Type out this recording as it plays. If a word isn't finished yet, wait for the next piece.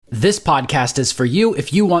This podcast is for you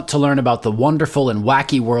if you want to learn about the wonderful and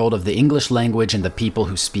wacky world of the English language and the people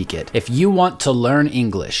who speak it. If you want to learn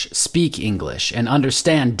English, speak English, and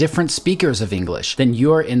understand different speakers of English, then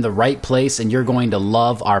you're in the right place and you're going to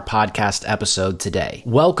love our podcast episode today.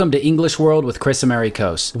 Welcome to English World with Chris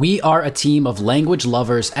Americos. We are a team of language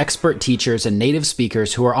lovers, expert teachers, and native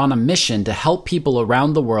speakers who are on a mission to help people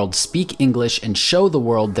around the world speak English and show the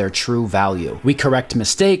world their true value. We correct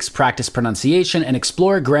mistakes, practice pronunciation, and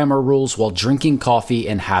explore grammar rules while drinking coffee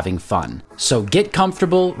and having fun. So get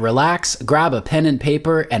comfortable, relax, grab a pen and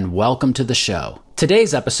paper, and welcome to the show.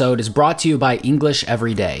 Today's episode is brought to you by English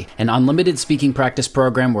Every Day, an unlimited speaking practice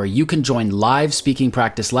program where you can join live speaking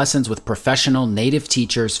practice lessons with professional native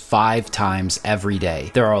teachers 5 times every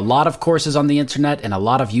day. There are a lot of courses on the internet and a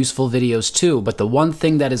lot of useful videos too, but the one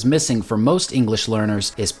thing that is missing for most English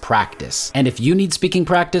learners is practice. And if you need speaking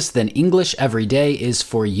practice, then English Every Day is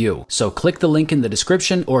for you. So click the link in the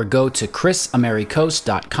description or go to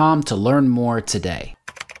chrisamericos.com to learn more today.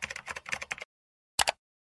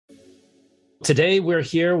 Today, we're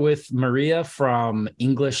here with Maria from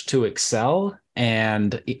English to Excel.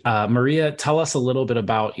 And Maria, tell us a little bit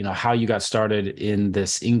about, how you got started in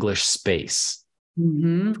this English space.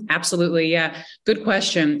 Absolutely. Yeah. Good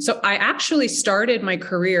question. So I actually started my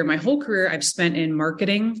whole career I've spent in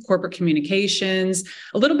marketing, corporate communications,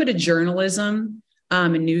 a little bit of journalism,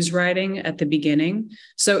 and news writing at the beginning.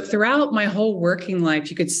 So throughout my whole working life,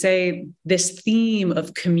 you could say this theme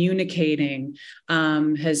of communicating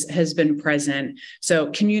has been present. So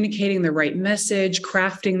communicating the right message,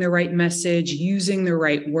 crafting the right message, using the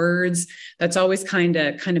right words, that's always kind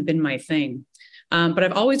of been my thing. But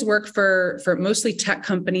I've always worked for mostly tech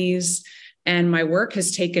companies, and my work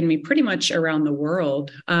has taken me pretty much around the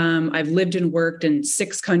world. I've lived and worked in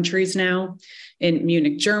 6 countries now, in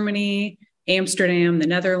Munich, Germany, Amsterdam, the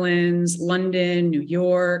Netherlands, London, New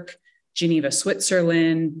York, Geneva,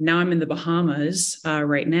 Switzerland. Now I'm in the Bahamas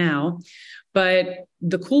right now. But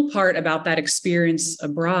the cool part about that experience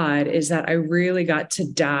abroad is that I really got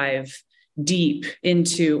to dive deep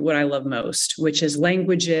into what I love most, which is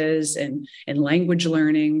languages and language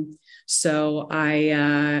learning. So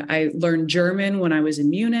I learned German when I was in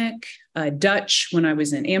Munich, Dutch when I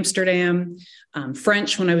was in Amsterdam,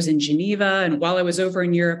 French when I was in Geneva. And while I was over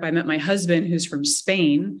in Europe, I met my husband who's from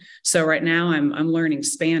Spain. So right now I'm learning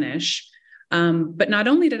Spanish. But not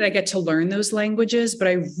only did I get to learn those languages, but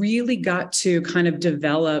I really got to kind of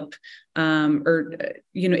develop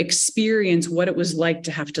experience what it was like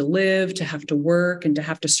to have to live, to have to work, and to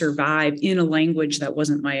have to survive in a language that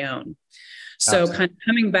wasn't my own. So kind of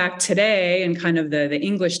coming back today and kind of the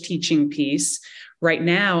English teaching piece, right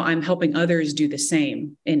now I'm helping others do the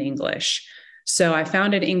same in English. So I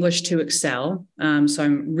founded English to Excel. So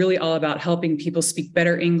I'm really all about helping people speak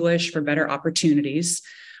better English for better opportunities,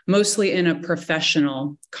 mostly in a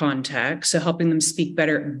professional context. So helping them speak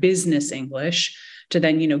better business English to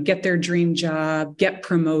then, get their dream job, get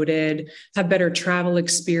promoted, have better travel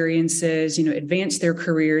experiences, advance their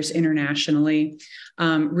careers internationally,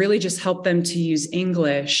 really just help them to use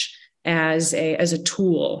English as a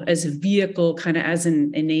tool, as a vehicle, kind of as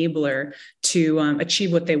an enabler to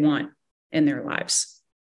achieve what they want in their lives.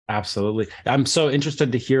 Absolutely. I'm so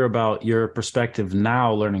interested to hear about your perspective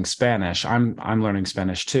now learning Spanish. I'm learning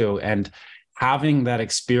Spanish too. And having that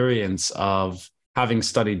experience of having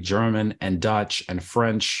studied German and Dutch and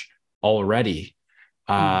French already,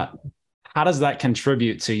 how does that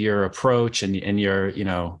contribute to your approach and your,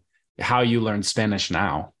 how you learn Spanish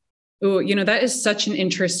now? Oh, that is such an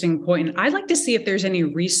interesting point. And I'd like to see if there's any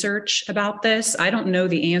research about this. I don't know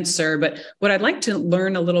the answer, but what I'd like to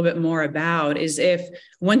learn a little bit more about is if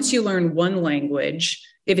once you learn one language,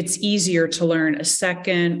 if it's easier to learn a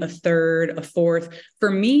second, a third, a fourth. For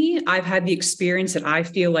me, I've had the experience that I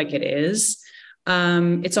feel like it is.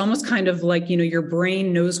 It's almost kind of like, your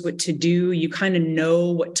brain knows what to do. You kind of know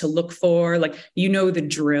what to look for, like, the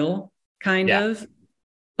drill kind of.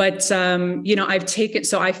 But, so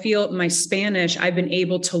I feel my Spanish, I've been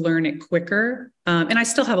able to learn it quicker. And I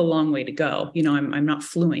still have a long way to go. I'm not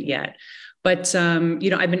fluent yet, but, I've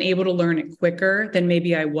been able to learn it quicker than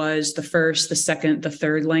maybe I was the first, the second, the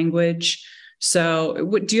third language.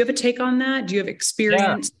 So do you have a take on that? Do you have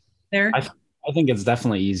experience there? I think it's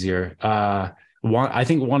definitely easier.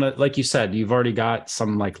 Like you said, you've already got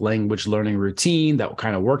some like language learning routine that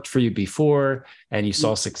kind of worked for you before, and you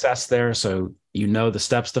saw success there. So the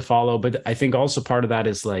steps to follow. But I think also part of that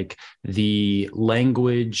is like the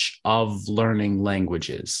language of learning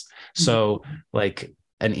languages. So like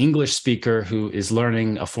an English speaker who is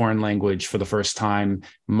learning a foreign language for the first time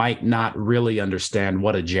might not really understand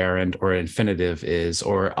what a gerund or infinitive is,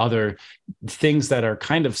 or other things that are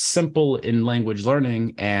kind of simple in language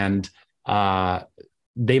learning, and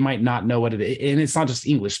they might not know what it is. And it's not just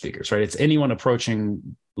English speakers, right? It's anyone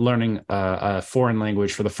approaching learning a foreign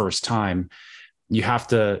language for the first time. You have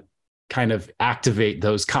to kind of activate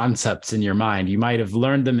those concepts in your mind. You might have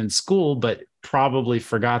learned them in school, but probably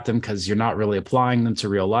forgot them because you're not really applying them to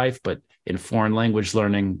real life. But in foreign language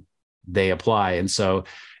learning, they apply. And so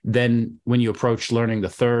then when you approach learning the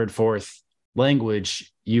third, fourth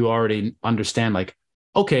language, you already understand, like,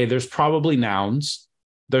 okay, there's probably nouns,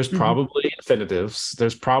 there's probably infinitives,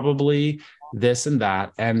 there's probably this and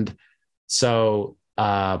that. And so,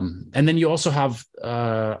 and then you also have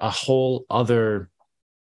a whole other,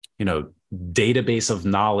 database of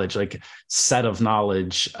knowledge, like set of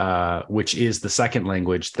knowledge, which is the second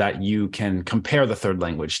language that you can compare the third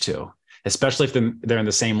language to, especially if they're in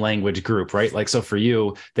the same language group, right? Like, so for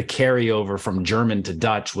you, the carryover from German to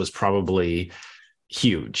Dutch was probably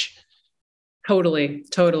huge. Totally.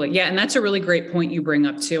 Yeah. And that's a really great point you bring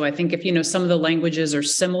up too. I think if, some of the languages are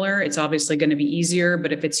similar, it's obviously going to be easier.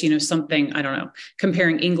 But if it's, something, I don't know,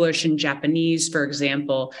 comparing English and Japanese, for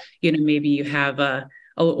example, maybe you have a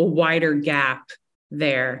wider gap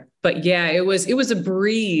there. But yeah, it was a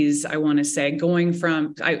breeze, I want to say, going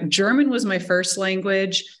from German was my first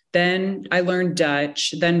language. Then I learned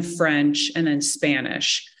Dutch, then French, and then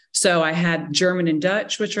Spanish. So I had German and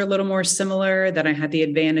Dutch, which are a little more similar. Then I had the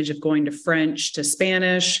advantage of going to French to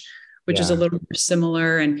Spanish, which is a little more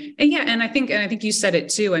similar. And I think you said it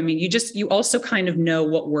too. I mean, you also kind of know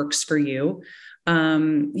what works for you.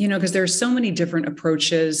 Because there's so many different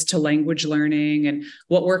approaches to language learning, and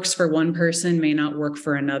what works for one person may not work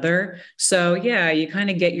for another. So yeah, you kind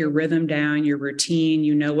of get your rhythm down, your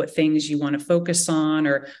routine, what things you want to focus on,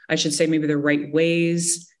 or I should say maybe the right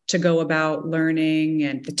ways to go about learning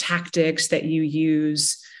and the tactics that you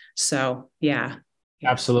use. So yeah.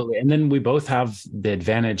 Absolutely. And then we both have the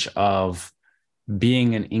advantage of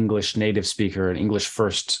being an English native speaker, an English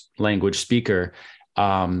first language speaker.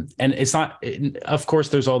 And it's not, of course,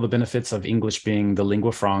 there's all the benefits of English being the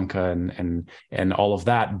lingua franca and all of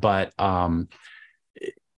that. But on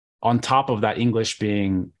top of that, English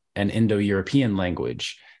being an Indo-European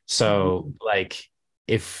language. So like,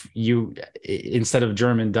 if you, instead of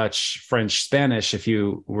German, Dutch, French, Spanish, if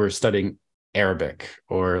you were studying Arabic,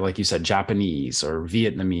 or like you said, Japanese or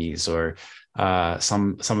Vietnamese, or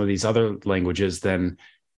some of these other languages, then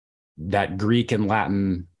that Greek and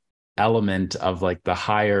Latin element of like the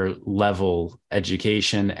higher level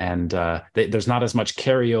education, and there's not as much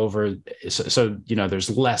carryover. So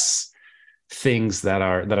there's less things that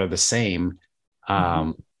are the same.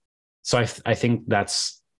 So I think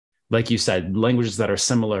that's, like you said, languages that are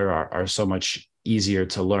similar are so much easier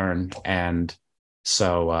to learn. And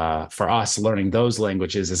so for us, learning those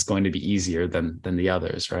languages is going to be easier than the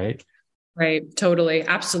others, right? Right. Totally.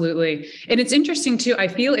 Absolutely. And it's interesting too. I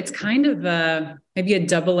feel it's kind of maybe a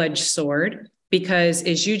double-edged sword, because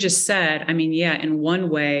as you just said, I mean, yeah, in one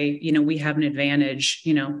way, we have an advantage,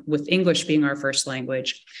 with English being our first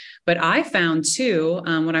language. But I found too,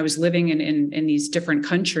 when I was living in these different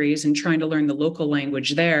countries and trying to learn the local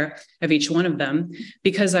language there of each one of them,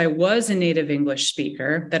 because I was a native English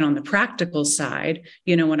speaker, that on the practical side,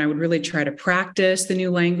 when I would really try to practice the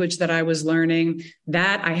new language that I was learning,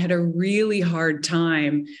 that I had a really hard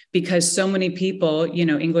time, because so many people,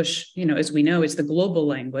 English, as we know, is the global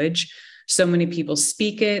language. So many people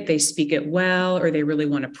speak it, they speak it well, or they really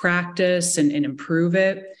want to practice and improve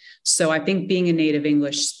it. So I think being a native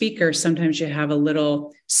English speaker, sometimes you have a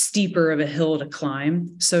little steeper of a hill to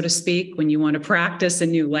climb, so to speak, when you want to practice a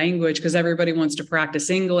new language, because everybody wants to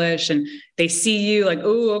practice English and they see you like,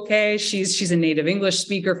 oh, okay, she's a native English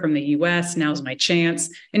speaker from the US. Now's my chance.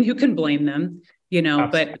 And who can blame them, Absolutely.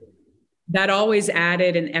 But that always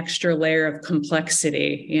added an extra layer of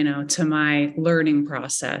complexity, to my learning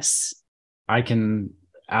process. I can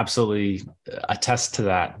absolutely attest to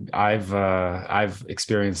that. I've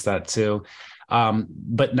experienced that too.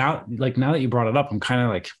 But now that you brought it up, I'm kind of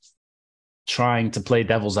like trying to play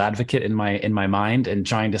devil's advocate in my mind, and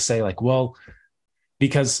trying to say like, well,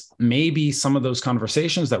 because maybe some of those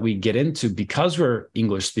conversations that we get into, because we're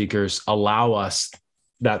English speakers, allow us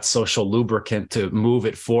that social lubricant to move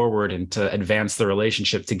it forward and to advance the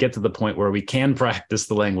relationship, to get to the point where we can practice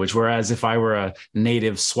the language. Whereas if I were a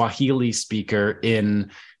native Swahili speaker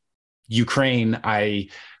in Ukraine, I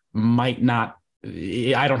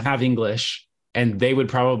don't have English, and they would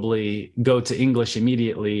probably go to English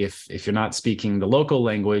immediately if you're not speaking the local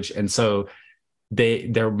language. And so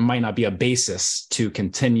there might not be a basis to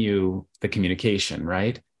continue the communication,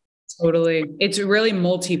 right? Totally. It's really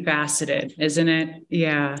multifaceted, isn't it?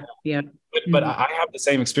 Yeah. Yeah. But I have the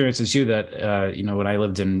same experience as you that, when I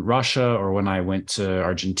lived in Russia or when I went to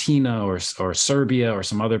Argentina or Serbia or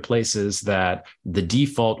some other places, that the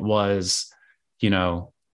default was,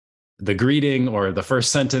 the greeting or the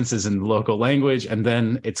first sentence is in the local language. And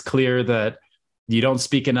then it's clear that you don't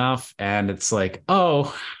speak enough. And it's like,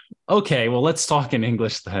 oh, okay, well, let's talk in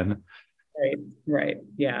English then. Right. Right.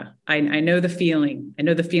 Yeah. I know the feeling. I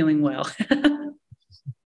know the feeling well.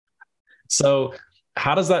 So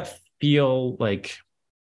how does that feel like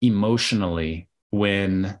emotionally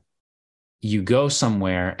when you go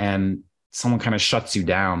somewhere and someone kind of shuts you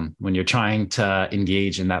down when you're trying to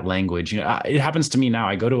engage in that language? It happens to me now.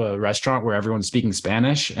 I go to a restaurant where everyone's speaking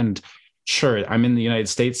Spanish, and sure, I'm in the United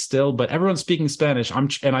States still, but everyone's speaking Spanish.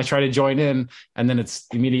 And I try to join in, and then it's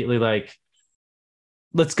immediately like,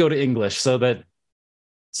 let's go to English so that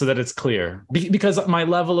it's clear, because my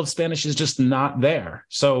level of Spanish is just not there.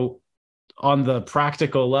 So on the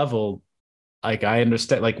practical level, like, I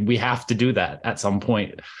understand, like, we have to do that at some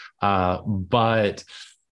point. But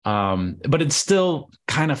it still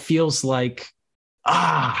kind of feels like,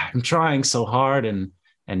 I'm trying so hard and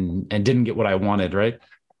didn't get what I wanted. Right.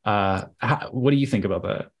 What do you think about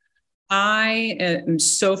that? I am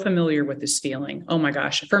so familiar with this feeling. Oh my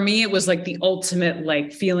gosh. For me, it was like the ultimate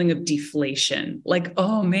like feeling of deflation. Like,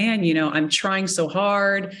 oh man, I'm trying so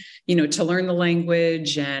hard, to learn the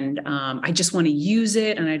language, and I just want to use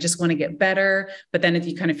it and I just want to get better. But then if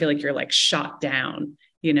you kind of feel like you're like shot down,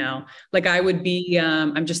 like I would be,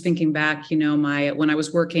 I'm just thinking back, when I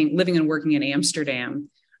was living and working in Amsterdam,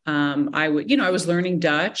 I was learning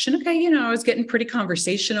Dutch, and okay, I was getting pretty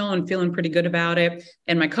conversational and feeling pretty good about it.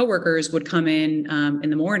 And my coworkers would come in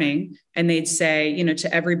the morning, and they'd say,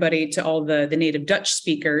 to everybody, to all the native Dutch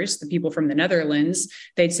speakers, the people from the Netherlands,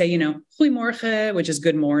 they'd say, goedemorgen, which is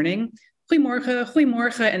good morning, goedemorgen,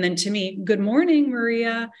 goedemorgen. And then to me, good morning,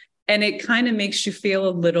 Maria. And it kind of makes you feel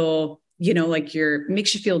a little, like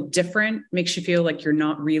makes you feel different, makes you feel like you're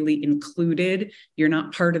not really included. You're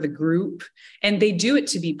not part of the group. And they do it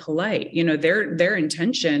to be polite. Their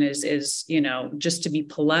intention is, just to be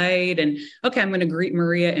polite. And okay, I'm going to greet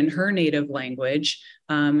Maria in her native language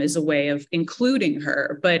as a way of including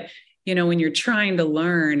her. But, when you're trying to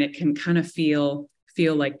learn, it can kind of feel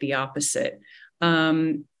like the opposite.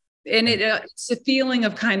 And it's a feeling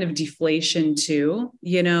of kind of deflation too,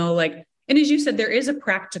 and as you said, there is a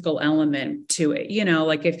practical element to it,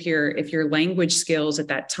 like if your language skills at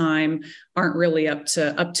that time aren't really up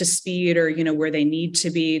to speed, or, where they need to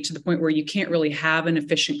be, to the point where you can't really have an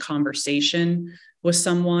efficient conversation with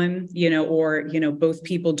someone, or, both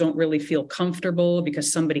people don't really feel comfortable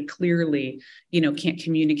because somebody clearly, can't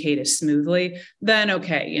communicate as smoothly, then,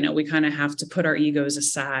 okay, we kind of have to put our egos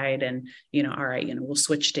aside and, all right, we'll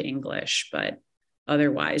switch to English. But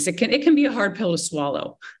otherwise, it can be a hard pill to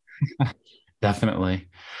swallow. Definitely.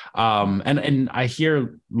 And I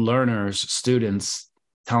hear students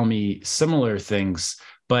tell me similar things,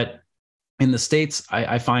 but in the States,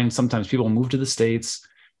 I find sometimes people move to the States,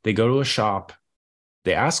 they go to a shop,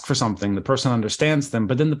 they ask for something, the person understands them,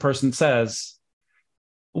 but then the person says,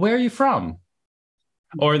 where are you from?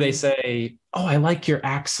 Or they say, oh, I like your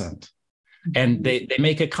accent. And they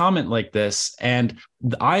make a comment like this. And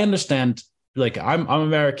I understand, like, I'm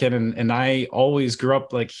American, and I always grew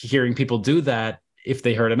up like hearing people do that if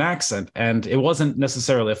they heard an accent, and it wasn't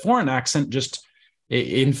necessarily a foreign accent. Just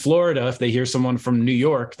in Florida, if they hear someone from New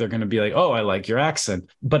York, they're going to be like, oh, I like your accent.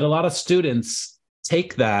 But a lot of students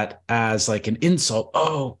take that as like an insult.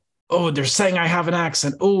 Oh, they're saying I have an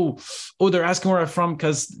accent. Oh, they're asking where I'm from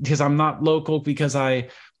because I'm not local, because I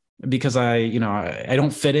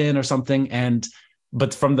don't fit in or something.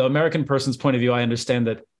 But from the American person's point of view, I understand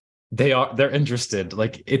that they're interested.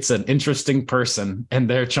 Like, it's an interesting person, and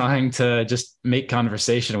they're trying to just make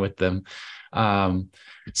conversation with them.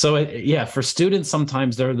 For students,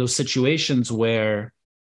 sometimes there are those situations where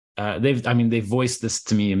they've voiced this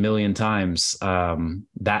to me a million times.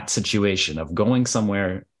 That situation of going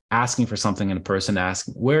somewhere, asking for something, and a person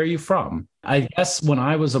asking, where are you from? I guess when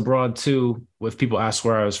I was abroad too, if people asked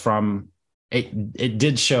where I was from, it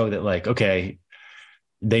did show that, like, okay,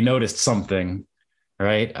 they noticed something.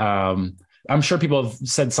 Right. I'm sure people have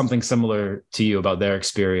said something similar to you about their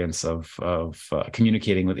experience of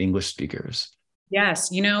communicating with English speakers. Yes.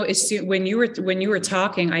 When you were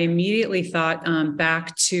talking, I immediately thought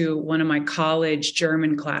back to one of my college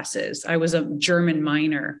German classes. I was a German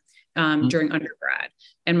minor during undergrad.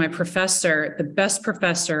 And my professor, the best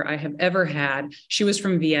professor I have ever had, she was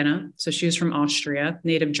from Vienna. So she was from Austria,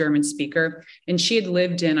 native German speaker. And she had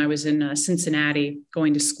lived I was in Cincinnati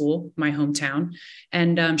going to school, my hometown.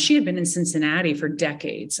 And she had been in Cincinnati for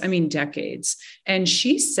decades. I mean, decades. And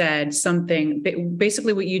she said something,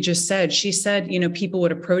 basically what you just said. She said, people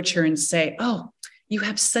would approach her and say, "Oh, you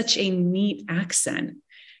have such a neat accent."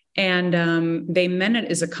 And they meant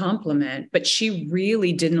it as a compliment, but she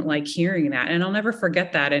really didn't like hearing that. And I'll never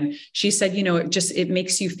forget that. And she said, it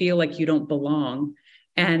makes you feel like you don't belong.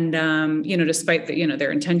 And, despite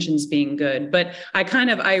their intentions being good, but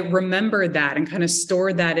I remember that and kind of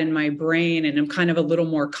stored that in my brain. And I'm kind of a little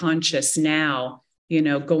more conscious now,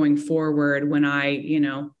 going forward when I,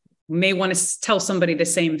 may want to tell somebody the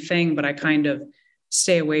same thing, but I kind of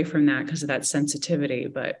stay away from that because of that sensitivity.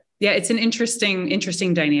 But yeah, it's an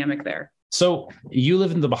interesting dynamic there. So you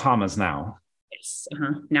live in the Bahamas now. Yes.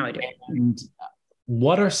 Now I do. And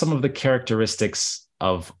what are some of the characteristics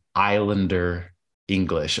of Islander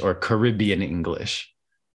English or Caribbean English?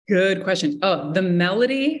 Good question. Oh, the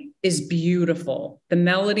melody is beautiful. The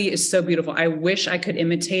melody is so beautiful. I wish I could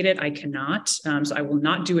imitate it. I cannot. So I will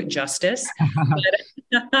not do it justice.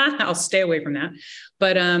 But I'll stay away from that.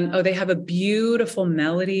 But they have a beautiful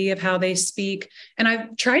melody of how they speak. And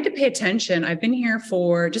I've tried to pay attention. I've been here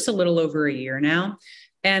for just a little over a year now.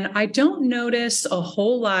 And I don't notice a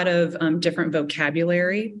whole lot of different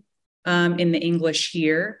vocabulary in the English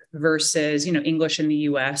here versus, English in the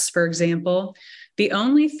US, for example. The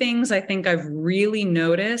only things I think I've really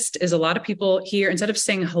noticed is a lot of people here, instead of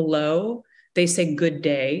saying hello, they say good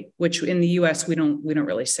day, which in the US, we don't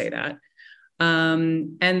really say that.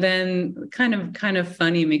 And then kind of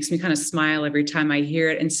funny, makes me kind of smile every time I hear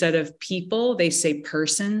it. Instead of people, they say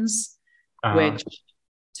persons, which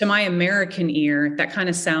to my American ear, that kind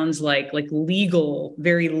of sounds like legal,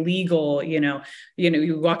 very legal,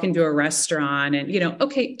 you walk into a restaurant and,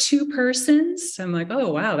 okay, two persons. I'm like,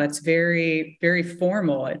 oh, wow, that's very, very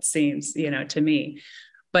formal, it seems, to me.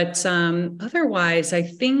 But otherwise, I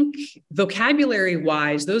think vocabulary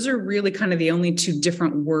wise, those are really kind of the only two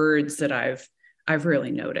different words that I've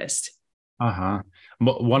really noticed.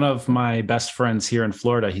 One of my best friends here in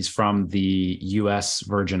Florida, he's from the US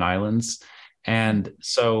Virgin Islands. And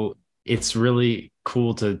so it's really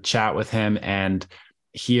cool to chat with him and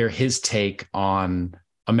hear his take on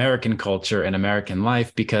American culture and American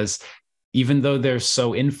life, because even though they're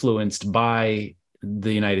so influenced by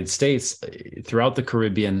the United States throughout the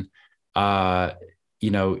Caribbean,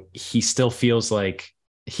 he still feels like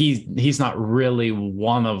he's not really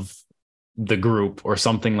one of the group or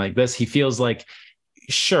something like this. He feels like,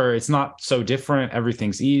 sure, it's not so different.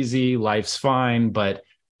 Everything's easy. Life's fine. But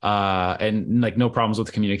and like no problems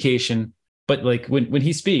with communication. But like when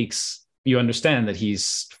he speaks, you understand that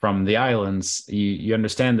he's from the islands. You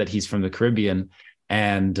understand that he's from the Caribbean.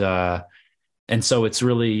 And so it's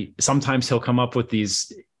really, sometimes he'll come up with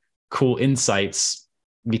these cool insights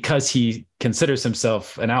because he considers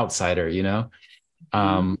himself an outsider,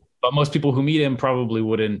 but most people who meet him probably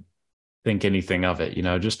wouldn't think anything of it,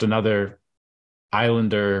 just another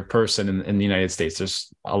Islander person in the United States.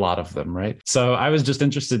 There's a lot of them, right? So I was just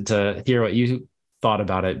interested to hear what you thought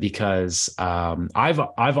about it, because I've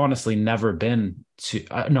honestly never been to,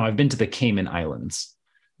 I've been to the Cayman Islands.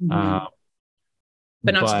 But not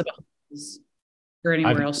to the Bahamas or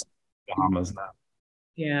anywhere else. Bahamas now.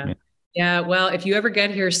 Yeah. Yeah. Well, if you ever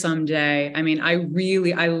get here someday, I mean, I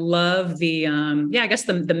love the, I guess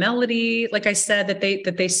the melody, like I said, that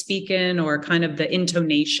they speak in, or kind of the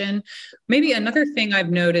intonation. Maybe another thing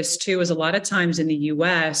I've noticed too, is a lot of times in the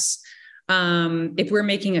US, if we're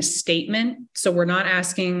making a statement, so if we're not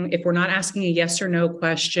asking a yes or no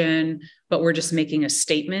question, but we're just making a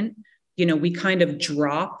statement, we kind of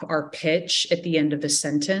drop our pitch at the end of the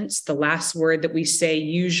sentence. The last word that we say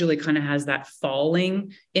usually kind of has that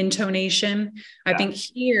falling intonation. Yeah. I think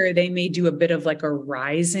here they may do a bit of like a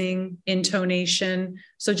rising intonation.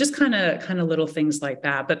 So just kind of little things like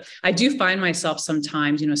that. But I do find myself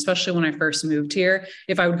sometimes, especially when I first moved here,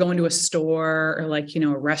 if I would go into a store or like, a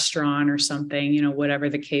restaurant or something, whatever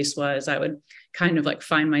the case was, I would kind of like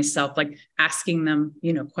find myself like asking them,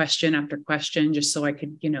 question after question, just so I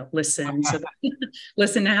could, listen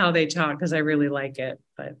listen to how they talk, because I really like it.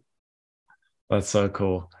 But that's so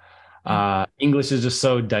cool. English is just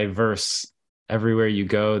so diverse. Everywhere you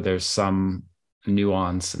go, there's some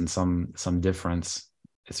nuance and some difference.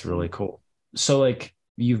 It's really cool. So like,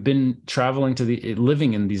 you've been traveling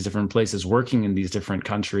living in these different places, working in these different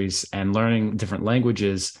countries and learning different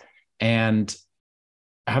languages. And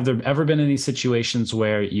have there ever been any situations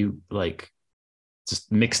where you like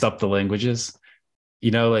just mixed up the languages?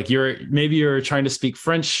 Like you're trying to speak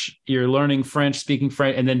French, you're learning French, speaking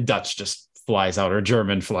French, and then Dutch just flies out, or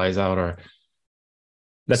German flies out, or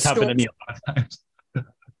that's happened to me a lot of times.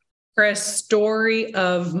 Chris, story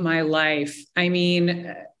of my life. I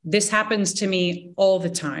mean, this happens to me all the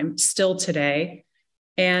time, still today.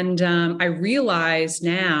 And I realize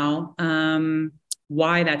now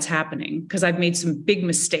why that's happening, because I've made some big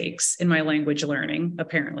mistakes in my language learning,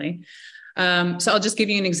 apparently. So I'll just give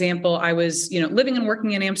you an example. I was, living and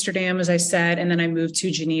working in Amsterdam, as I said, and then I moved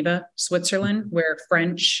to Geneva, Switzerland, where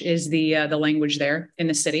French is the language there in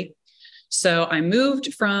the city. So I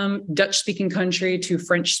moved from Dutch-speaking country to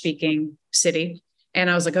French-speaking city. And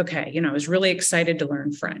I was like, okay, I was really excited to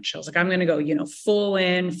learn French. I was like, I'm going to go,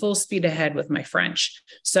 full speed ahead with my French.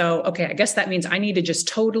 So, okay, I guess that means I need to just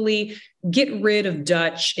totally get rid of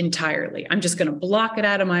Dutch entirely. I'm just going to block it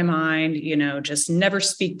out of my mind, just never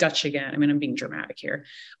speak Dutch again. I mean, I'm being dramatic here,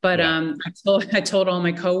 but yeah. I told all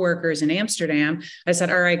my coworkers in Amsterdam, I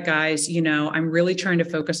said, all right, guys, I'm really trying to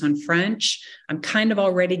focus on French. I'm kind of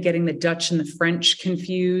already getting the Dutch and the French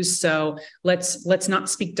confused. So let's not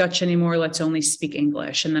speak Dutch anymore. Let's only speak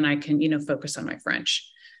English. And then I can, focus on my French.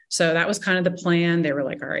 So that was kind of the plan. They were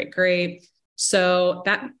like, all right, great. So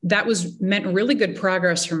that meant really good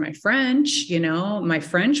progress for my French. My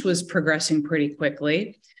French was progressing pretty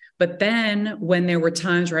quickly. But then when there were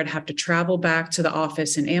times where I'd have to travel back to the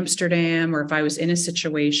office in Amsterdam, or if I was in a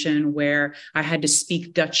situation where I had to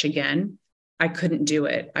speak Dutch again, I couldn't do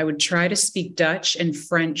it. I would try to speak Dutch and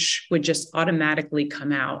French would just automatically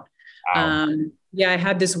come out. Wow. I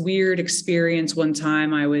had this weird experience one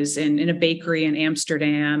time. I was in a bakery in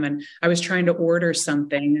Amsterdam and I was trying to order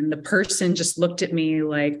something and the person just looked at me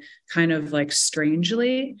kind of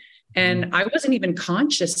strangely. And I wasn't even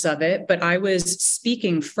conscious of it, but I was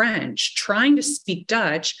speaking French, trying to speak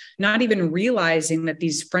Dutch, not even realizing that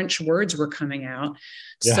these French words were coming out.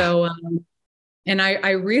 Yeah. So, and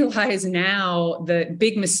I realize now the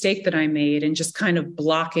big mistake that I made in just kind of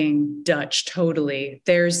blocking Dutch totally.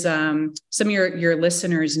 There's some of your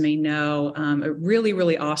listeners may know a really,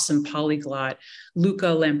 really awesome polyglot, Luca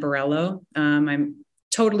Lamparello. I'm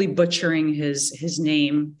totally butchering his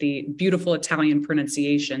name, the beautiful Italian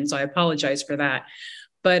pronunciation. So I apologize for that.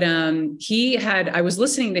 But I was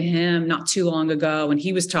listening to him not too long ago, and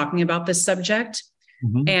he was talking about this subject.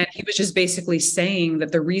 Mm-hmm. And he was just basically saying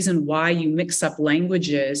that the reason why you mix up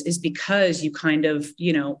languages is because you kind of,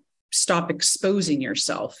 stop exposing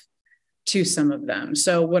yourself to some of them.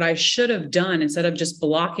 So what I should have done, instead of just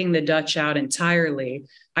blocking the Dutch out entirely,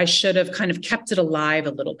 I should have kind of kept it alive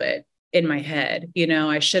a little bit in my head.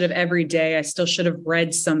 I should have every day, I still should have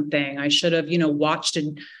read something. I should have, watched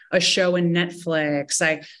a show in Netflix.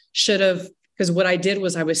 I should have, because what I did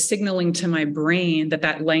was I was signaling to my brain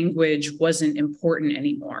that language wasn't important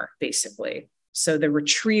anymore, basically. So the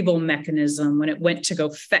retrieval mechanism, when it went to go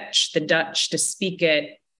fetch the Dutch to speak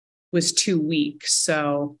it, was too weak.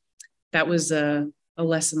 So that was a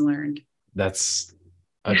lesson learned. That's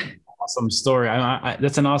an awesome story.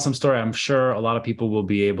 That's an awesome story. I'm sure a lot of people will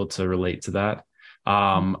be able to relate to that.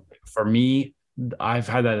 For me, I've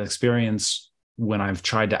had that experience when I've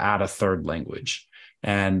tried to add a third language.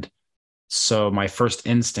 And so my first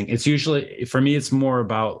instinct, it's usually, for me, it's more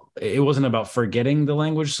about, it wasn't about forgetting the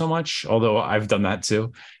language so much, although I've done that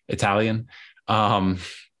too, Italian.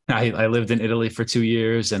 I lived in Italy for 2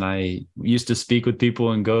 years and I used to speak with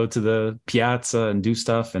people and go to the piazza and do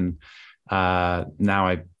stuff. And now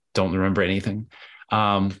I don't remember anything.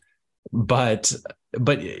 But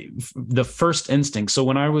the first instinct, so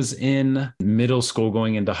when I was in middle school,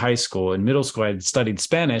 going into high school, in middle school, I had studied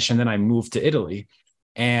Spanish and then I moved to Italy.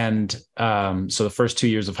 And so the first 2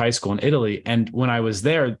 years of high school in Italy. And when I was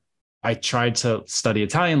there, I tried to study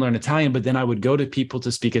Italian, learn Italian, but then I would go to people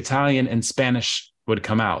to speak Italian and Spanish would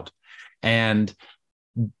come out. And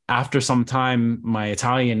after some time, my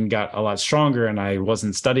Italian got a lot stronger and I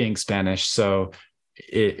wasn't studying Spanish. So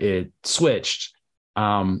it switched.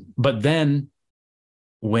 But then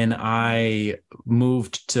when I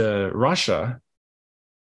moved to Russia,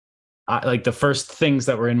 the first things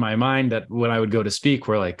that were in my mind that when I would go to speak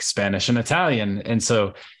were Spanish and Italian. And so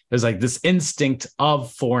it was this instinct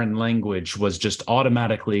of foreign language was just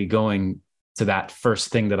automatically going to that first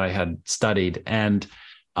thing that I had studied. And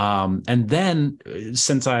then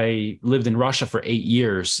since I lived in Russia for 8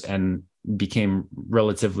 years and became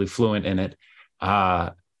relatively fluent in it,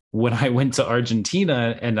 when I went to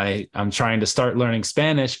Argentina and I'm trying to start learning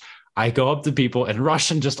Spanish, I go up to people and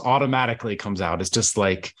Russian just automatically comes out. It's just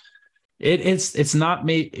it's not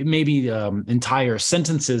maybe entire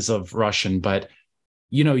sentences of Russian, but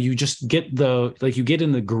you just get you get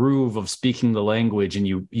in the groove of speaking the language, and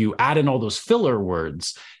you add in all those filler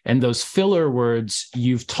words, and those filler words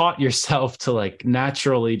you've taught yourself to like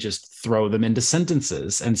naturally just throw them into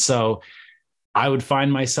sentences. And so I would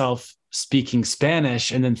find myself speaking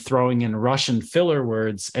Spanish and then throwing in Russian filler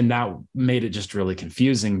words, and that made it just really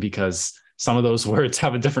confusing because some of those words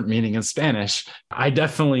have a different meaning in Spanish. I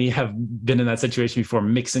definitely have been in that situation before,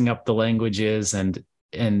 mixing up the languages, and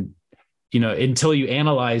until you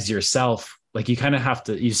analyze yourself, like you kind of have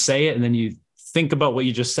to, you say it and then you think about what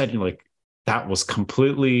you just said. And you're like, that was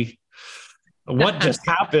completely, what just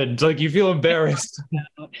happened? Like you feel embarrassed.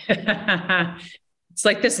 It's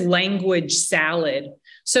like this language salad.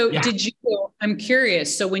 So Yeah. I'm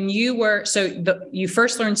curious. So when you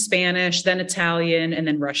first learned Spanish, then Italian, and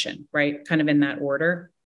then Russian, right? Kind of in that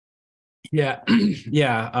order. Yeah.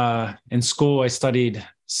 Yeah. In school, I studied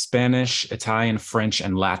Spanish, Italian, French,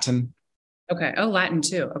 and Latin. Okay. Oh, Latin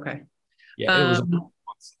too. Okay. Yeah, it was one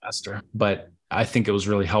semester, but I think it was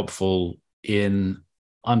really helpful in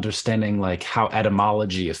understanding like how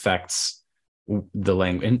etymology affects the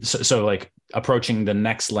language. And so like approaching the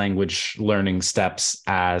next language learning steps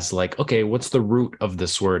as like, okay, what's the root of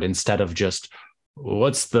this word instead of just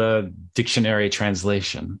what's the dictionary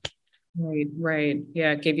translation? Right.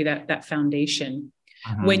 Yeah. It gave you that foundation.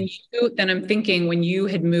 Uh-huh. Then I'm thinking when you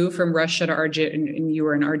had moved from Russia to Argentina, and you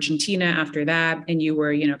were in Argentina after that, and you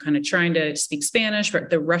were, kind of trying to speak Spanish, but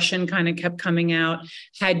the Russian kind of kept coming out.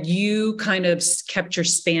 Had you kind of kept your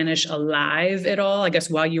Spanish alive at all, I guess,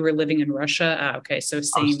 while you were living in Russia? Okay. So I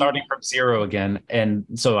was same. starting from zero again. And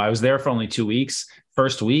so I was there for only 2 weeks.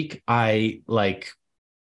 First week, I like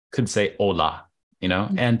could say hola,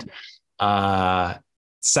 and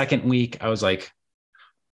second week, I was like,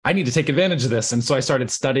 I need to take advantage of this. And so I started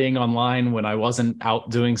studying online when I wasn't out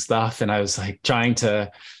doing stuff, and I was like trying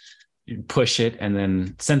to push it. And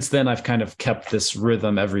then since then, I've kind of kept this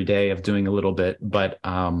rhythm every day of doing a little bit. But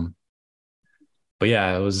yeah,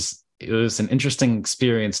 it was an interesting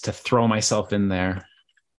experience to throw myself in there.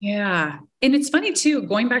 Yeah. And it's funny too,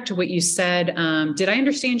 going back to what you said, did I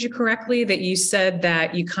understand you correctly that you said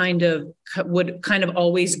that you would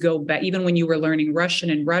always go back, even when you were learning Russian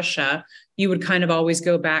in Russia, you would kind of always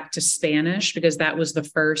go back to Spanish because that was the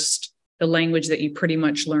language that you pretty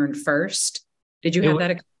much learned first. Did you have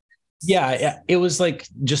that? Yeah, it was like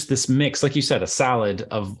just this mix, like you said, a salad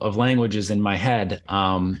of languages in my head.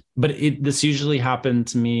 But this usually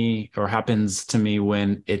happens to me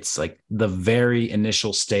when it's like the very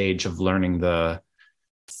initial stage of learning the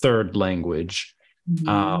third language,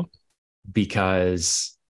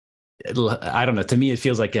 because I don't know. To me, it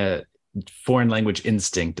feels like a foreign language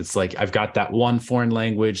instinct. It's like I've got that one foreign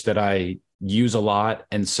language that I use a lot,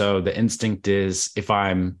 and so the instinct is if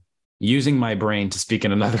I'm using my brain to speak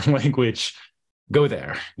in another language, go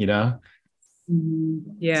there, Yeah.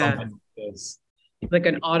 Like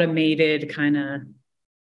an automated kind of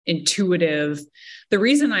intuitive. The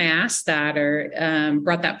reason I asked that or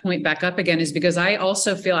brought that point back up again is because I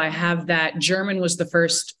also feel I have that German was the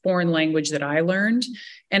first foreign language that I learned.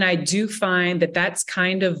 And I do find that that's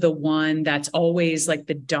kind of the one that's always like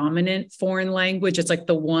the dominant foreign language. It's like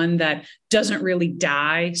the one that doesn't really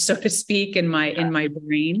die, so to speak, in my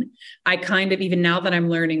brain. I kind of, even now that I'm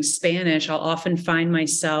learning Spanish, I'll often find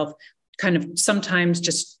myself kind of sometimes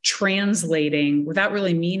just translating without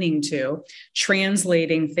really meaning to,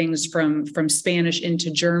 translating things from Spanish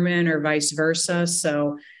into German or vice versa.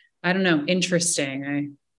 So I don't know, interesting. I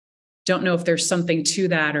don't know if there's something to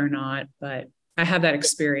that or not, but I have that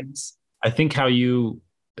experience. I think how you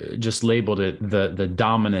just labeled it, the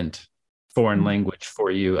dominant foreign language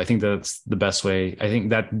for you, I think that's the best way. I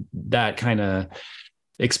think that kind of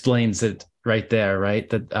explains it right there, right?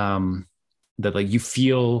 That like you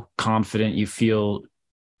feel confident, you feel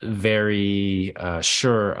very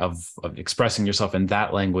sure of expressing yourself in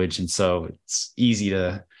that language, and so it's easy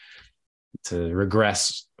to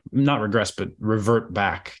not regress, but revert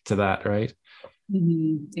back to that, right?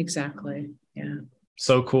 Exactly. Yeah.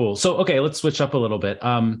 So cool. So okay, let's switch up a little bit.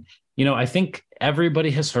 I think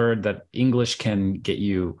everybody has heard that English can get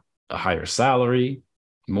you a higher salary,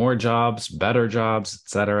 more jobs, better jobs, et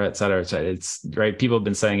cetera, et cetera, et cetera. It's right. People have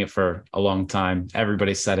been saying it for a long time.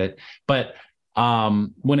 Everybody said it. But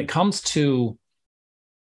when it comes to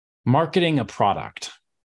marketing a product,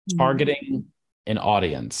 targeting an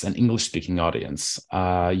audience, an English-speaking audience,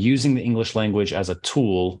 using the English language as a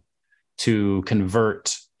tool to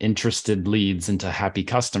convert interested leads into happy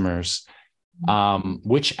customers,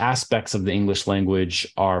 which aspects of the English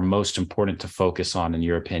language are most important to focus on, in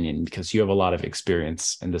your opinion? Because you have a lot of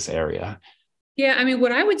experience in this area. Yeah, I mean,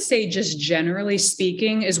 what I would say, just generally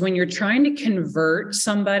speaking, is when you're trying to convert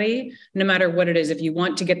somebody, no matter what it is, if you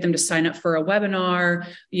want to get them to sign up for a webinar,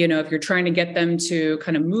 if you're trying to get them to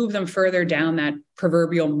kind of move them further down that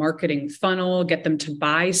proverbial marketing funnel, get them to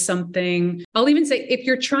buy something. I'll even say, if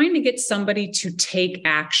you're trying to get somebody to take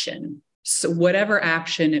action, so whatever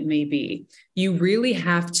action it may be, you really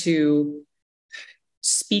have to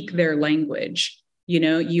speak their language.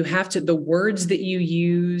 You have to, the words that you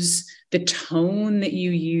use, the tone that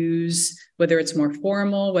you use, whether it's more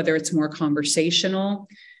formal, whether it's more conversational,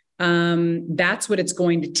 that's what it's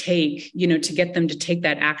going to take, to get them to take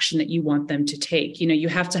that action that you want them to take. You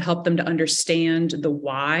have to help them to understand the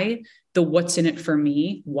why, the what's in it for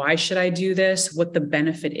me, why should I do this, what the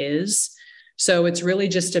benefit is. So it's really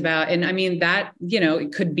just about, and I mean that,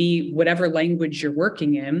 it could be whatever language you're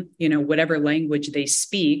working in, whatever language they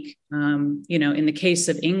speak. In the case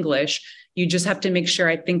of English, you just have to make sure,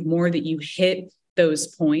 I think, more that you hit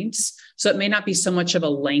those points. So it may not be so much of a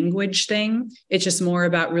language thing. It's just more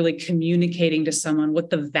about really communicating to someone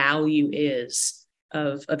what the value is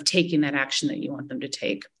of taking that action that you want them to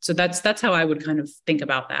take. So that's how I would kind of think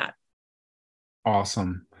about that.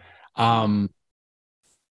 Awesome.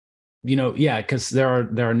 Because there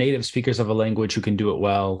are native speakers of a language who can do it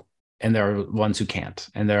well, and there are ones who can't.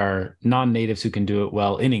 And there are non-natives who can do it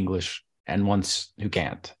well in English and ones who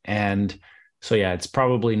can't. And so, it's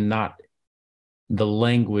probably not the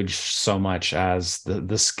language so much as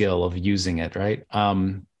the skill of using it, right?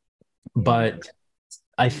 But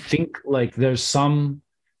I think like there's some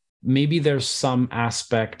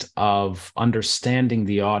aspect of understanding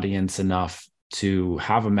the audience enough to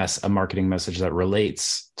have a marketing message that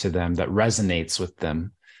relates to them, that resonates with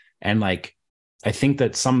them. And like, I think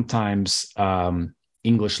that sometimes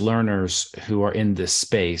English learners who are in this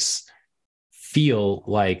space feel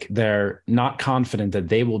like they're not confident that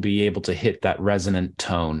they will be able to hit that resonant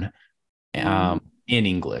tone in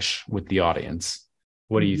English with the audience.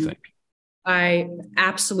 What do you think? I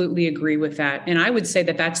absolutely agree with that. And I would say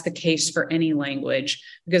that that's the case for any language,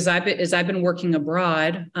 because as I've been working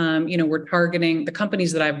abroad, we're targeting the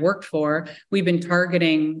companies that I've worked for. We've been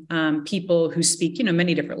targeting people who speak,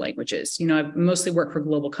 many different languages. I've mostly worked for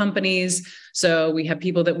global companies. So we have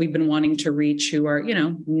people that we've been wanting to reach who are,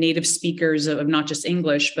 native speakers of not just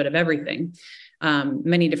English, but of everything.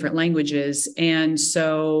 Many different languages. And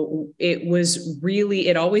so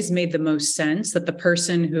it always made the most sense that the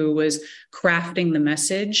person who was crafting the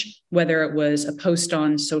message, whether it was a post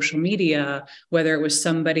on social media, whether it was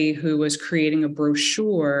somebody who was creating a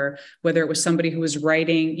brochure, whether it was somebody who was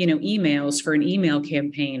writing, emails for an email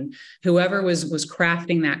campaign, whoever was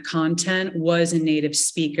crafting that content was a native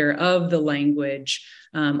speaker of the language,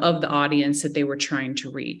 of the audience that they were trying to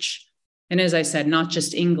reach. And as I said, not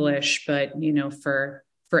just English, but,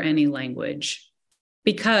 for any language,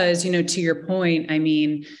 because, to your point, I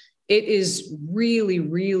mean, it is really,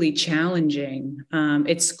 really challenging.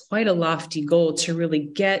 It's quite a lofty goal to really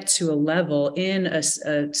get to a level in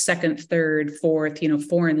a second, third, fourth,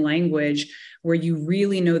 foreign language where you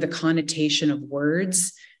really know the connotation of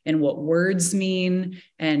words and what words mean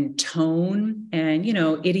and tone and,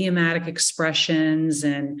 idiomatic expressions.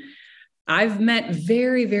 And I've met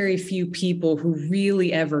very, very few people who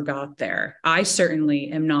really ever got there. I certainly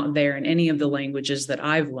am not there in any of the languages that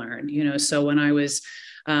I've learned, so when I was,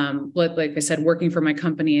 like I said, working for my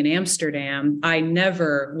company in Amsterdam, I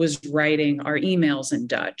never was writing our emails in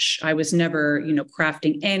Dutch. I was never,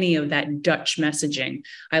 crafting any of that Dutch messaging.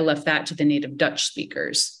 I left that to the native Dutch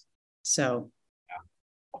speakers. So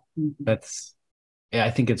I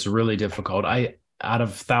think it's really difficult. Out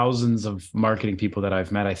of thousands of marketing people that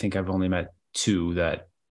I've met, I think I've only met two that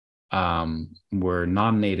were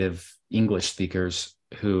non-native English speakers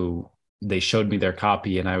who they showed me their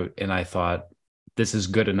copy, and I thought, this is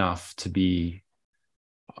good enough to be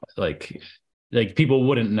like people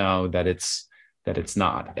wouldn't know that it's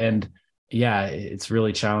not. And it's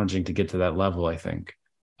really challenging to get to that level, I think.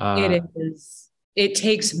 It is. It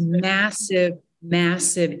takes massive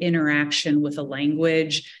interaction with a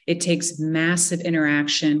language. It takes massive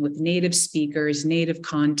interaction with native speakers, native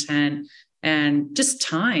content, and just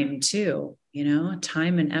time too,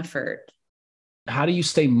 time and effort. How do you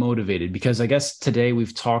stay motivated? Because I guess today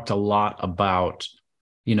we've talked a lot about,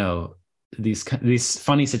 these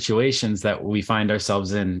funny situations that we find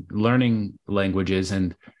ourselves in learning languages.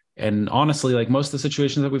 And honestly, like most of the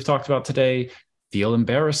situations that we've talked about today feel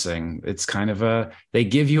embarrassing. It's kind of they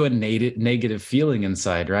give you a negative feeling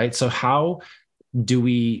inside, right? So how do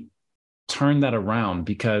we turn that around?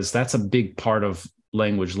 Because that's a big part of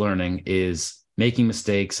language learning, is making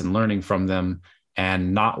mistakes and learning from them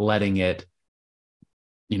and not letting it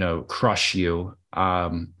crush you.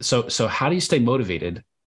 So how do you stay motivated?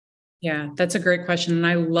 Yeah, that's a great question. And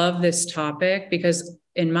I love this topic because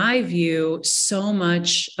in my view, so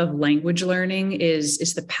much of language learning is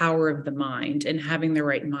the power of the mind and having the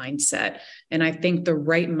right mindset. And I think the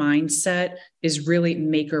right mindset is really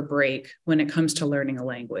make or break when it comes to learning a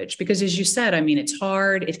language. Because as you said, I mean, it's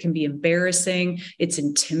hard, it can be embarrassing, it's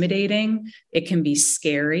intimidating, it can be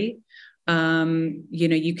scary.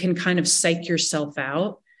 You can kind of psych yourself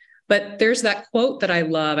out. But there's that quote that I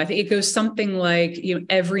love. I think it goes something like,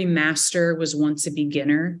 every master was once a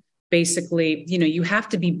beginner. Basically, you have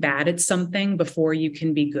to be bad at something before you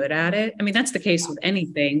can be good at it. I mean, that's the case with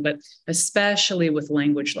anything, but especially with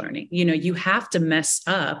language learning. You have to mess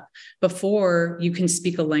up before you can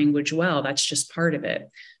speak a language well. That's just part of it.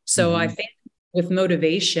 So I think with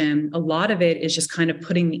motivation, a lot of it is just kind of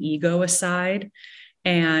putting the ego aside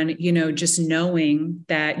and, just knowing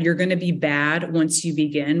that you're going to be bad once you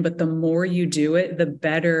begin, but the more you do it, the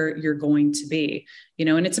better you're going to be,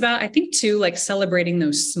 and it's about, I think too, like celebrating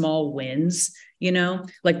those small wins,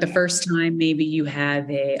 like the first time maybe you have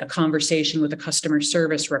a conversation with a customer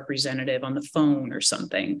service representative on the phone or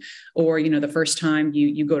something, or, the first time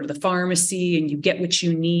you go to the pharmacy and you get what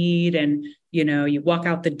you need and, you walk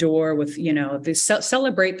out the door with,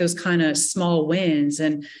 celebrate those kind of small wins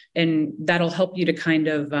and that'll help you to kind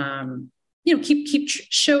of,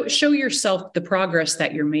 show yourself the progress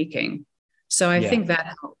that you're making. So I think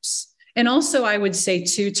that helps. And also I would say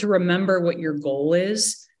too, to remember what your goal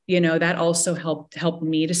is, that also helped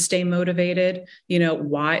me to stay motivated,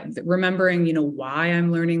 remembering, why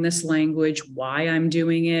I'm learning this language, why I'm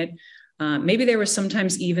doing it. Maybe there was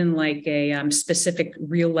sometimes even like a specific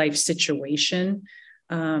real life situation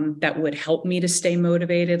that would help me to stay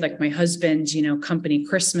motivated. Like my husband's, company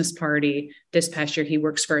Christmas party this past year, he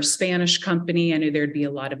works for a Spanish company. I knew there'd be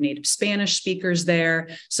a lot of native Spanish speakers there.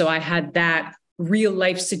 So I had that real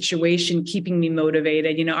life situation keeping me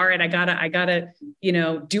motivated, all right, I gotta, do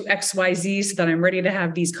XYZ so that I'm ready to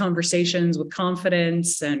have these conversations with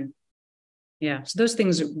confidence. And so those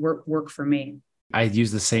things work for me. I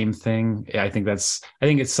use the same thing. I think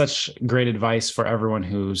it's such great advice for everyone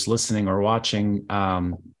who's listening or watching.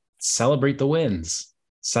 Celebrate the wins.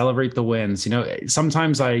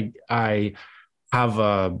 Sometimes I have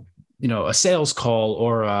a sales call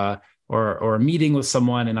or a meeting with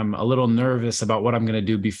someone and I'm a little nervous about what I'm going to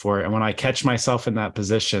do before. And when I catch myself in that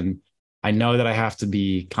position, I know that I have to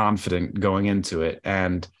be confident going into it.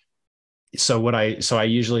 And so I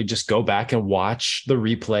usually just go back and watch the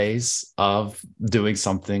replays of doing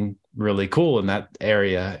something really cool in that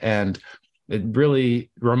area. And it really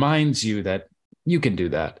reminds you that you can do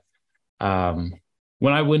that.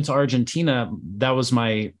 When I went to Argentina, that was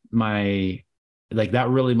my that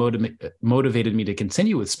really motivated me to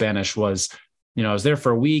continue with Spanish was, I was there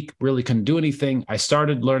for a week, really couldn't do anything. I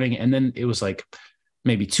started learning. And then it was like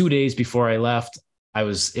maybe 2 days before I left, I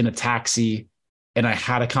was in a taxi and I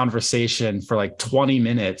had a conversation for like 20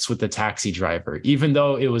 minutes with the taxi driver, even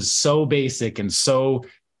though it was so basic and so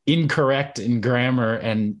incorrect in grammar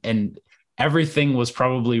and everything was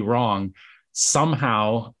probably wrong.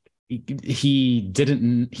 Somehow he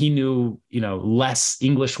knew, less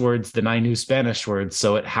English words than I knew Spanish words.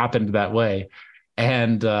 So it happened that way.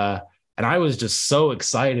 And I was just so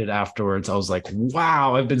excited afterwards. I was like,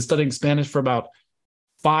 wow, I've been studying Spanish for about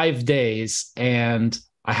 5 days and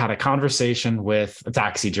I had a conversation with a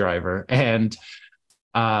taxi driver. And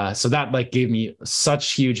so that gave me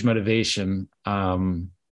such huge motivation.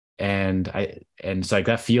 And it's like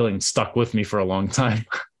that feeling stuck with me for a long time.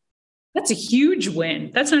 That's a huge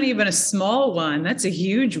win. That's not even a small one. That's a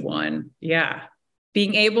huge one. Yeah.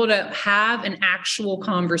 Being able to have an actual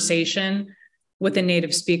conversation with a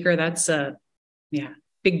native speaker, that's big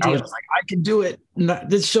deal. I was like, I can do it.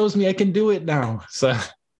 This shows me I can do it now. So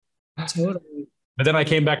totally. But then I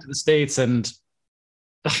came back to the States and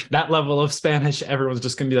that level of Spanish, everyone's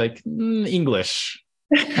just going to be like, English.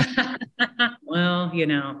 Well,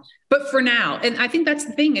 but for now, and I think that's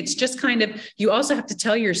the thing. It's just kind of, you also have to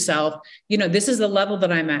tell yourself, this is the level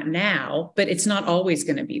that I'm at now, but it's not always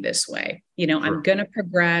going to be this way. Sure. I'm going to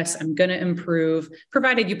progress. I'm going to improve,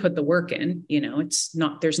 provided you put the work in,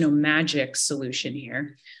 there's no magic solution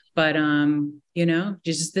here, but,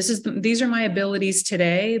 these are my abilities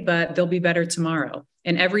today, but they'll be better tomorrow.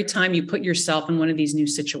 And every time you put yourself in one of these new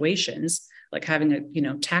situations, like having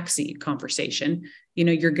a, taxi conversation,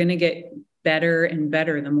 you're going to get better and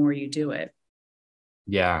better the more you do it.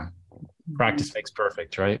 Yeah. Practice makes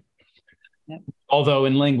perfect, right? Yep. Although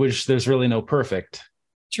in language, there's really no perfect.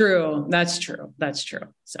 True. That's true. That's true.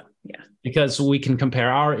 So, yeah. Because we can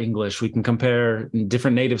compare our English, we can compare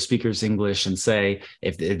different native speakers' English and say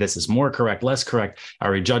if this is more correct, less correct.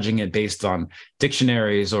 Are we judging it based on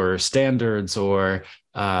dictionaries or standards or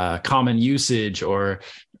common usage or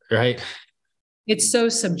right? It's so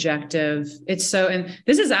subjective. And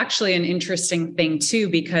this is actually an interesting thing too,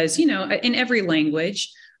 because, you know, in every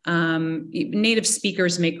language, native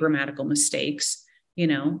speakers make grammatical mistakes, you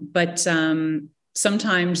know, but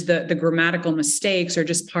sometimes the grammatical mistakes are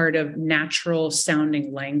just part of natural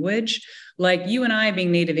sounding language. Like you and I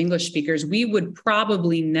being native English speakers, we would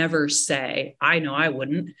probably never say, I know I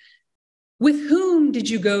wouldn't, with whom did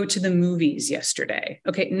you go to the movies yesterday?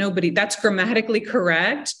 Okay, nobody, that's grammatically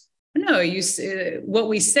correct. No, what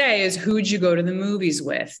we say is, who'd you go to the movies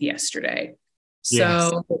with yesterday? Yes.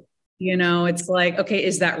 So, you know, it's like, okay,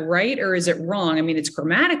 is that right or is it wrong? I mean, it's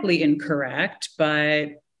grammatically incorrect,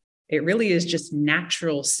 but it really is just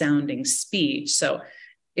natural sounding speech. So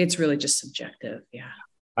it's really just subjective. Yeah.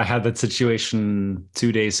 I had that situation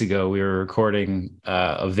 2 days ago. We were recording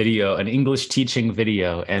a video, an English teaching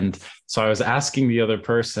video. And so I was asking the other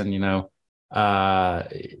person, you know,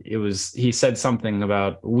 he said something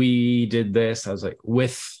about, we did this. I was like,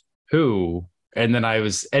 with who? And then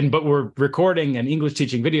but we're recording an English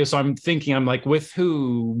teaching video. So I'm thinking, I'm like, with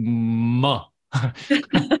who? Oh,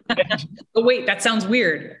 wait, that sounds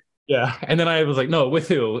weird. Yeah. And then I was like, no, with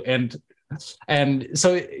who? And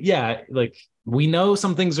so, yeah, like we know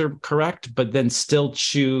some things are correct, but then still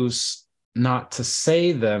choose not to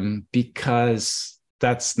say them because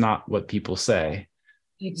that's not what people say.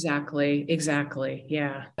 Exactly.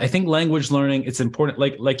 Yeah. I think language learning, it's important.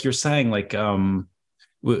 Like you're saying, like, you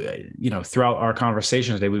know, throughout our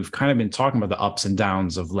conversation today, we've kind of been talking about the ups and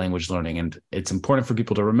downs of language learning. And it's important for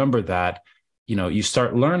people to remember that, you know, you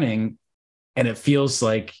start learning and it feels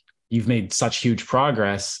like you've made such huge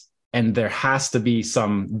progress and there has to be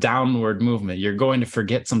some downward movement. You're going to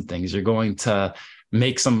forget some things. You're going to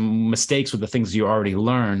make some mistakes with the things you already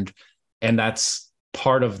learned. And that's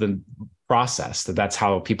part of the process. That's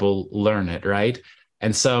how people learn it, right?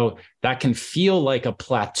 And so that can feel like a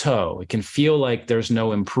plateau. It can feel like there's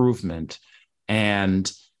no improvement. And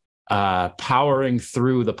powering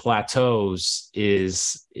through the plateaus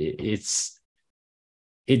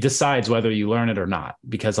it decides whether you learn it or not,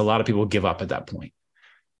 because a lot of people give up at that point.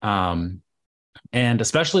 And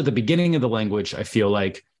especially at the beginning of the language, I feel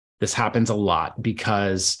like this happens a lot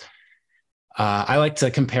because I like to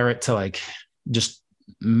compare it to like just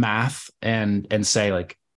math and say,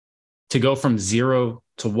 like, to go from 0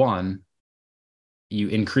 to 1, you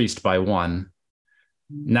increased by 1.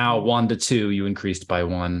 Now 1 to 2, you increased by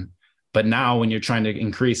 1. But now when you're trying to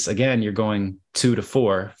increase again, you're going 2 to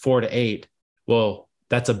 4, 4 to 8. Well,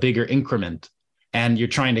 that's a bigger increment. And you're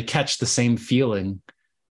trying to catch the same feeling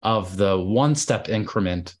of the 1-step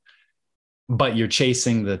increment, but you're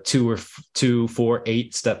chasing the 2, 4,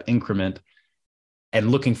 8-step increment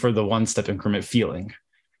and looking for the 1-step increment feeling.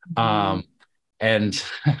 And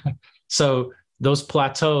so those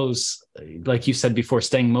plateaus, like you said before,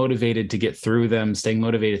 staying motivated to get through them, staying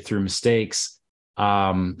motivated through mistakes.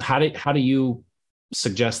 How do you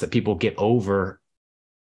suggest that people get over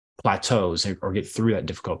plateaus or get through that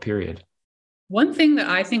difficult period? One thing that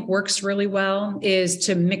I think works really well is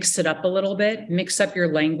to mix it up a little bit, mix up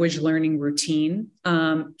your language learning routine,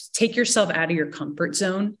 take yourself out of your comfort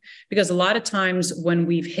zone, because a lot of times when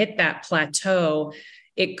we've hit that plateau,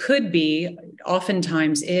 it could be,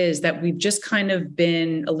 oftentimes is, that we've just kind of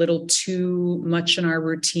been a little too much in our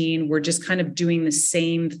routine. We're just kind of doing the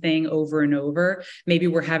same thing over and over. Maybe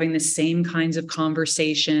we're having the same kinds of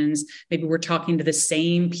conversations. Maybe we're talking to the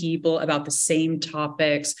same people about the same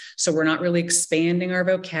topics. So we're not really expanding our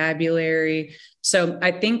vocabulary. So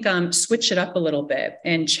I think switch it up a little bit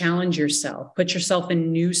and challenge yourself, put yourself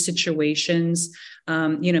in new situations.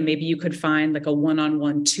 Maybe you could find like a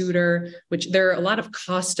one-on-one tutor, which there are a lot of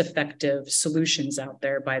cost-effective solutions out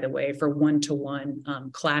there, by the way, for one-to-one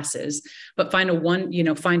classes. But find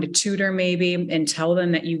a tutor maybe, and tell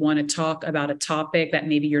them that you want to talk about a topic that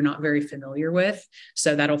maybe you're not very familiar with.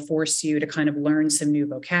 So that'll force you to kind of learn some new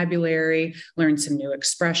vocabulary, learn some new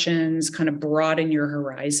expressions, kind of broaden your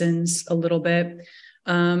horizons a little bit.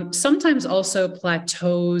 Sometimes also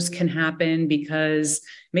plateaus can happen because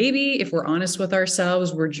maybe, if we're honest with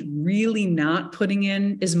ourselves, we're really not putting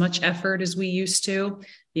in as much effort as we used to.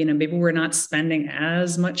 Maybe we're not spending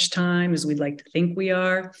as much time as we'd like to think we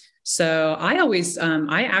are. So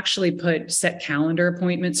I actually set calendar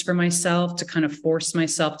appointments for myself to kind of force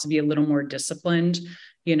myself to be a little more disciplined,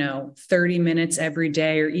 30 minutes every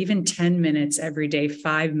day, or even 10 minutes every day,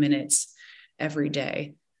 5 minutes every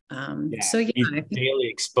day. So yeah, I think daily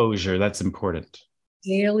exposure, that's important.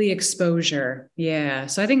 Daily exposure. Yeah.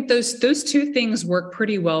 So I think those two things work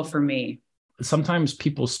pretty well for me. Sometimes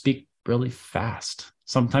people speak really fast.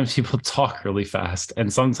 Sometimes people talk really fast,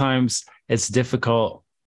 and sometimes it's difficult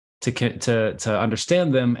to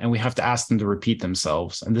understand them, and we have to ask them to repeat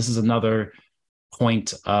themselves. And this is another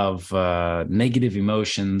point of negative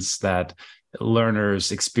emotions that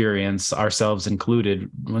learners experience, ourselves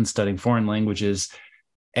included, when studying foreign languages.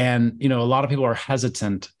 And, a lot of people are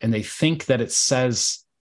hesitant, and they think that it says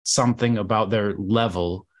something about their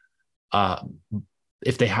level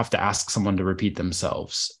if they have to ask someone to repeat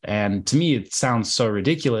themselves. And to me, it sounds so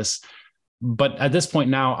ridiculous. But at this point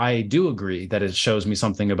now, I do agree that it shows me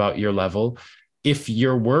something about your level. If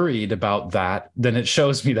you're worried about that, then it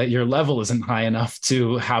shows me that your level isn't high enough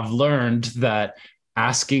to have learned that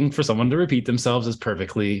asking for someone to repeat themselves is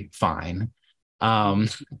perfectly fine. But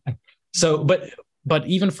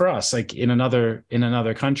even for us, like in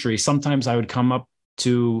another country, sometimes I would come up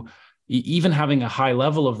to, even having a high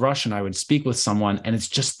level of Russian, I would speak with someone, and it's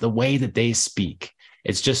just the way that they speak.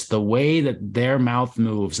 It's just the way that their mouth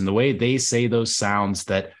moves and the way they say those sounds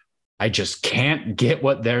that I just can't get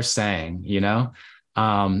what they're saying,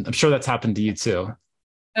 I'm sure that's happened to you too.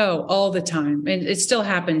 Oh, all the time. And it still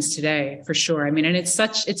happens today for sure. I mean, and it's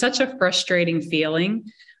such a frustrating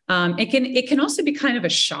feeling. It can also be kind of a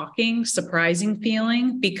shocking, surprising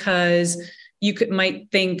feeling, because you might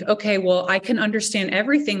think, okay, well, I can understand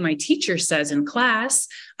everything my teacher says in class.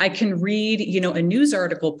 I can read, a news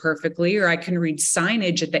article perfectly, or I can read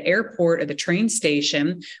signage at the airport or the train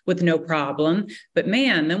station with no problem. But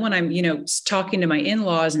man, then when I'm, talking to my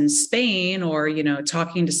in-laws in Spain, or,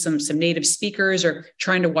 talking to some native speakers, or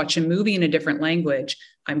trying to watch a movie in a different language,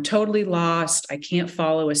 I'm totally lost. I can't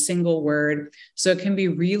follow a single word. So it can be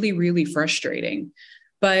really, really frustrating.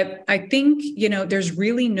 But I think, there's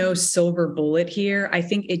really no silver bullet here. I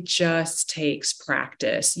think it just takes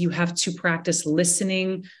practice. You have to practice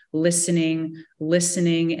listening,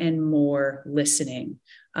 and more listening.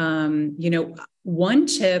 One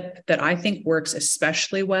tip that I think works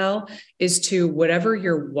especially well is to, whatever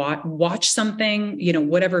you're watch something,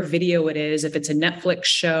 whatever video it is, if it's a Netflix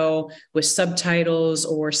show with subtitles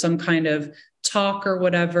or some kind of talk or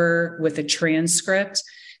whatever with a transcript.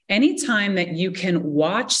 Anytime that you can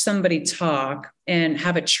watch somebody talk and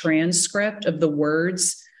have a transcript of the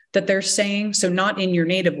words that they're saying, so not in your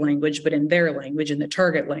native language, but in their language, in the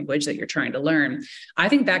target language that you're trying to learn, I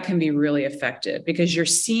think that can be really effective, because you're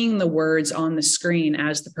seeing the words on the screen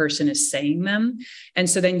as the person is saying them. And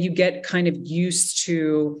so then you get kind of used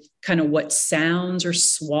to kind of what sounds are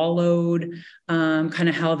swallowed, kind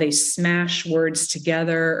of how they smash words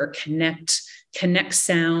together or connect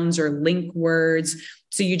sounds or link words.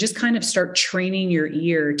 So you just kind of start training your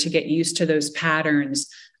ear to get used to those patterns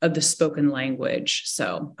of the spoken language.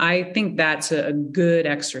 So I think that's a good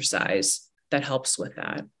exercise that helps with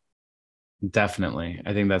that. Definitely.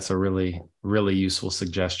 I think that's a really, really useful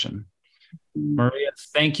suggestion. Maria,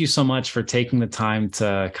 thank you so much for taking the time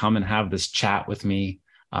to come and have this chat with me,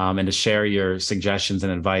 and to share your suggestions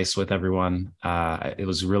and advice with everyone. It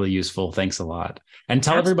was really useful. Thanks a lot. And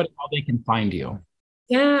tell everybody how they can find you.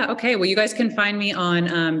 Yeah. Okay. Well, you guys can find me on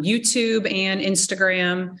YouTube and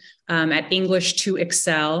Instagram at English to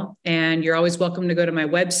Excel. And you're always welcome to go to my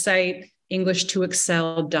website,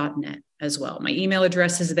 englishtoexcel.net as well. My email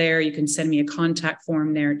address is there. You can send me a contact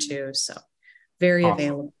form there too. So very awesome.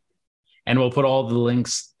 Available. And we'll put all the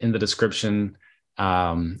links in the description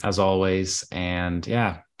as always. And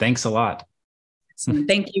yeah, thanks a lot.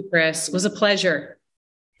 Thank you, Chris. It was a pleasure.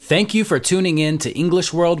 Thank you for tuning in to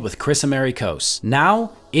English World with Chris Americos.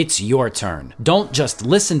 Now it's your turn. Don't just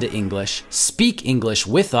listen to English, speak English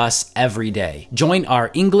with us every day. Join our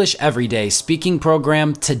English Everyday speaking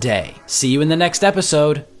program today. See you in the next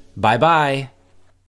episode. Bye-bye.